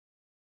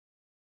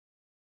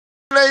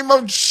Name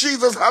of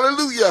Jesus,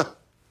 hallelujah.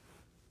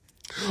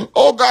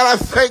 Oh God, I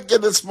thank you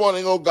this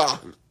morning, oh God.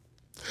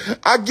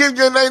 I give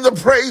your name the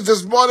praise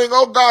this morning,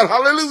 oh God,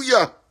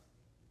 hallelujah.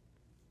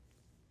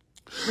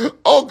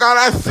 Oh God,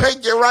 I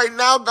thank you right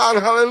now,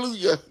 God,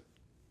 hallelujah.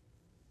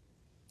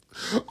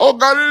 Oh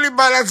God,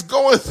 anybody that's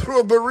going through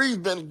a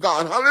bereavement,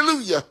 God,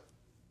 hallelujah,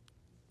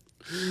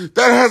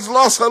 that has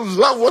lost a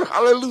loved one,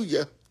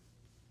 hallelujah.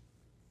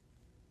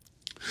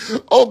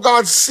 Oh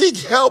God, seek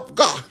help,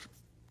 God.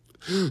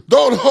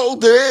 Don't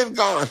hold it in,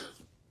 God.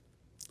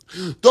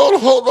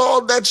 Don't hold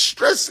all that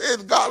stress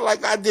in, God,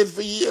 like I did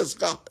for years,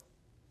 God.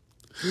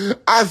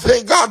 I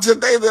thank God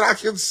today that I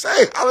can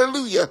say,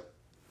 hallelujah,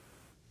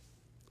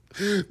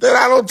 that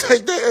I don't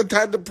take the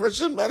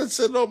antidepressant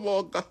medicine no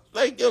more, God.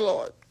 Thank you,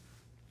 Lord.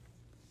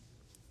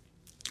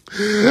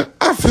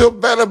 I feel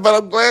better,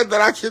 but I'm glad that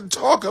I can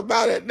talk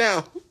about it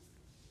now.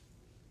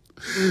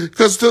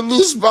 Because to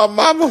lose my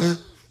mama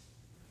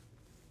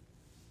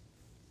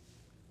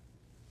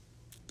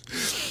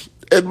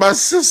and my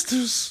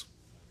sisters,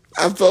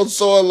 I felt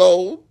so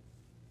alone.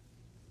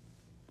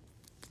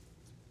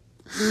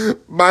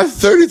 My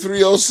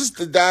 33-year-old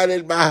sister died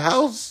in my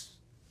house.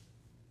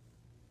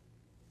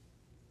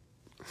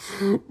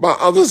 My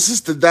other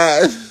sister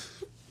died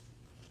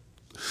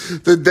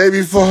the day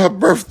before her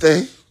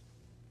birthday.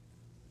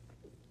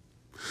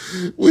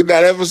 We're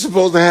not ever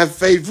supposed to have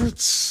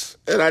favorites,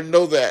 and I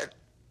know that.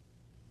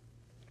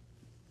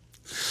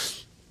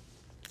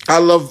 I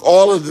love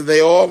all of them. They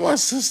all my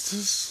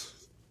sisters.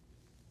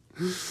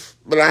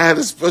 But I had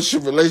a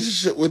special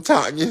relationship with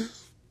Tanya.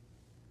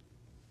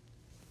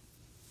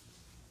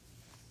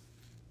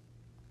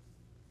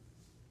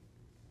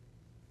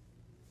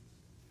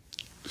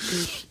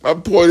 My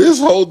point is,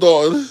 hold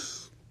on.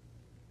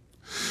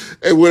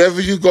 And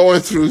whatever you're going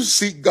through,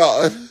 seek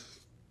God.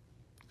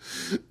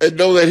 And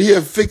know that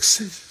He'll fix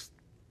it.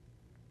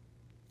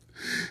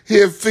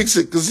 He'll fix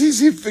it because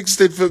He fixed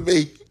it for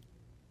me.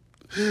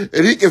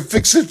 And He can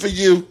fix it for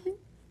you.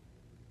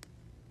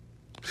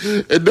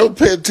 And don't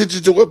pay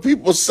attention to what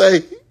people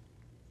say.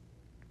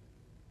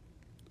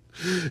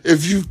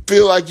 If you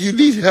feel like you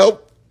need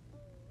help,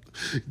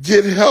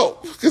 get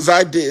help, because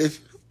I did.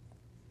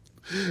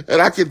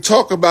 And I can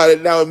talk about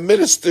it now and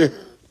minister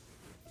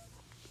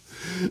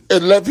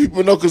and let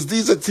people know, because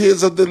these are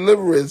tears of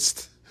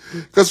deliverance.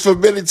 Because for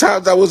many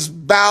times I was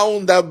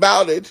bound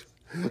about it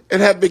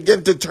and had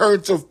begun to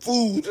turn to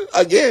food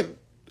again.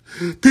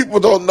 People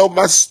don't know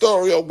my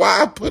story or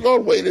why I put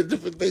on weight and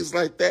different things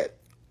like that.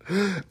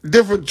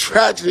 Different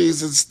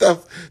tragedies and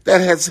stuff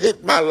that has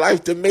hit my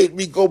life that made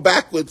me go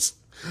backwards.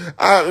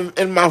 I'm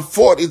in my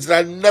 40s and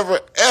I never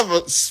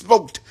ever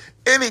smoked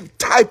any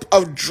type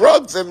of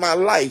drugs in my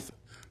life.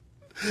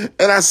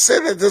 And I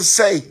said it to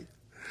say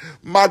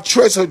my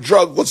choice of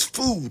drug was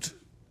food.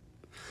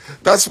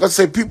 That's why I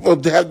say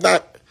people have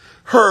not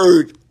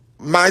heard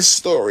my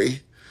story.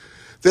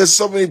 There's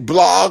so many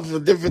blogs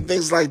and different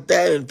things like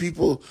that and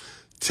people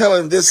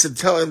telling this and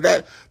telling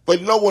that,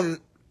 but no one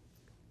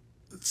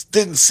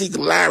didn't seek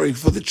Larry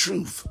for the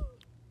truth.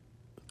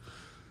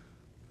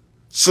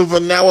 So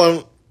from now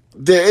on,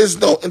 there is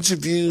no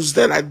interviews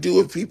that I do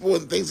with people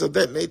and things of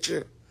that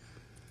nature.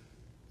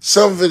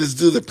 Some of it is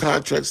due to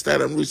contracts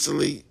that I'm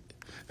recently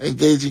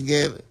engaging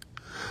in,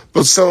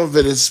 but some of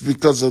it is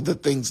because of the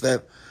things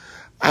that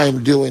I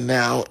am doing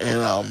now,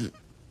 and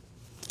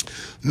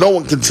no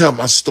one can tell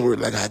my story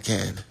like I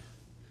can.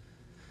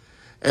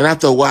 And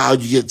after a while,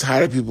 you get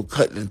tired of people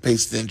cutting and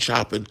pasting and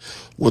chopping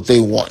what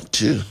they want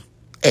to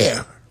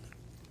air.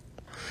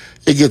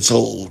 It gets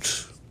old.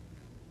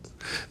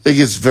 It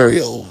gets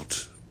very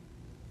old.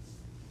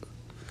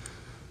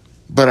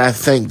 But I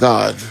thank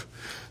God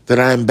that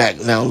I am back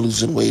now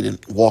losing weight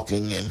and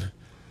walking and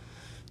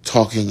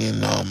talking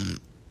and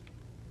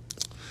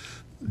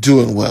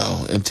doing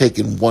well and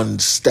taking one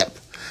step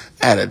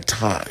at a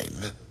time.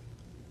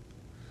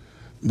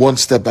 One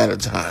step at a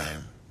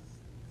time.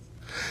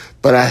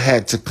 But I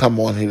had to come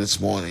on here this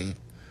morning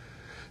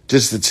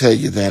just to tell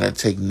you that I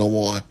take no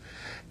more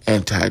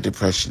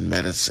antidepressant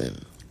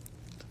medicine.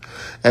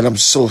 And I'm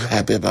so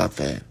happy about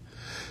that.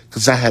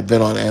 Because I have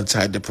been on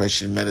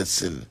antidepressant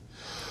medicine.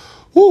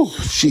 Whew,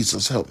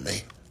 Jesus help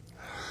me.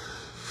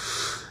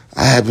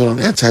 I have been on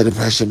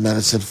antidepressant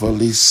medicine for at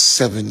least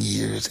 7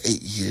 years,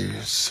 8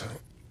 years.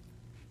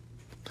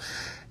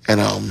 And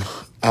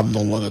I'm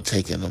no longer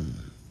taking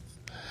them.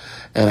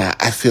 And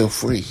I feel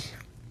free.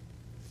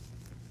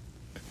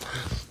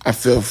 I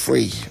feel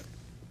free.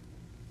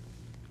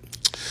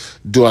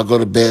 Do I go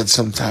to bed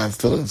sometimes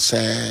feeling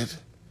sad?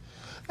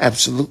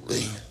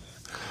 Absolutely.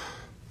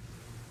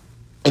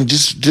 And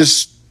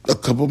just a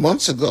couple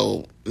months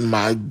ago,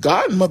 my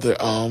godmother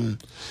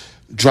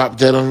dropped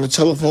dead on the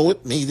telephone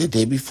with me the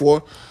day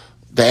before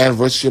the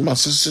anniversary of my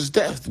sister's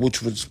death,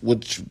 which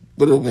would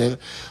have been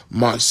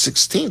March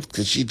 16th,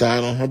 because she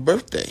died on her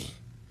birthday.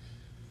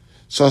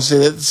 So I say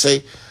that to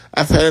say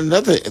I've had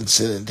another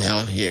incident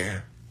down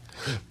here.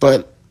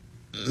 But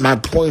my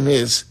point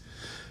is,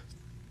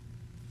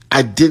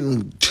 I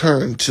didn't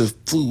turn to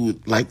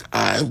food like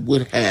I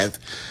would have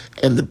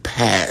in the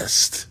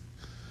past.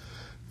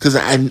 because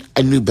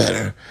I knew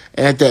better.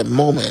 And at that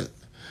moment,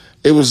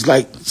 it was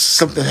like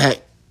something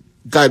had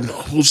gotten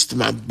close to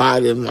my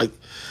body. And like,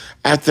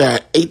 after I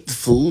ate the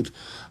food,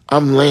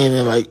 I'm laying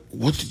there like,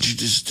 what did you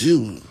just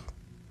do?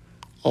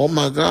 Oh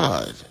my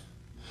God.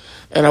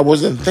 And I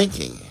wasn't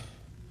thinking.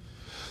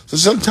 So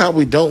sometimes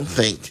we don't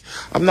think.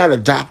 I'm not a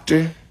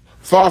doctor,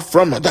 far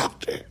from a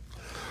doctor.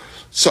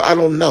 So I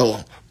don't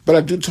know. But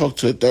I do talk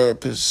to a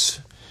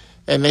therapist,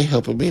 and they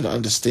helping me to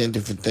understand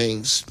different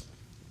things.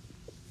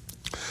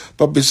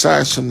 But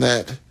besides from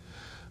that,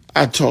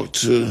 I talk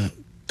to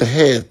the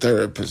head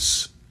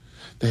therapist,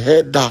 the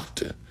head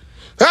doctor.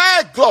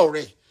 Hey,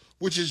 glory,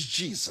 which is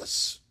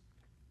Jesus.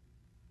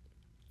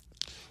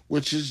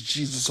 Which is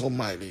Jesus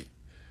Almighty.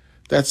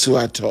 That's who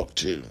I talk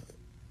to.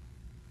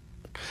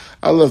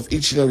 I love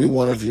each and every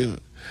one of you,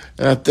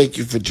 and I thank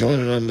you for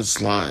joining on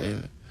this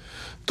line.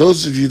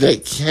 Those of you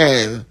that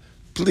can,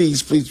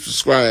 please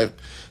subscribe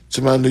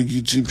to my new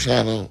YouTube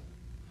channel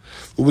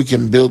where we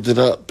can build it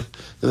up.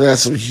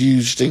 There's some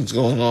huge things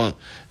going on,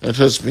 and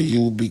trust me,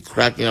 you will be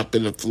cracking up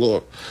in the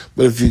floor.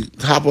 But if you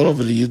hop on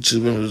over to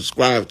YouTube and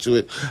subscribe to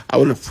it, I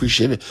would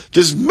appreciate it.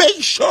 Just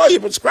make sure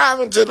you're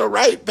subscribing to the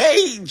right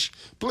page,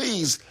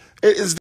 please. It is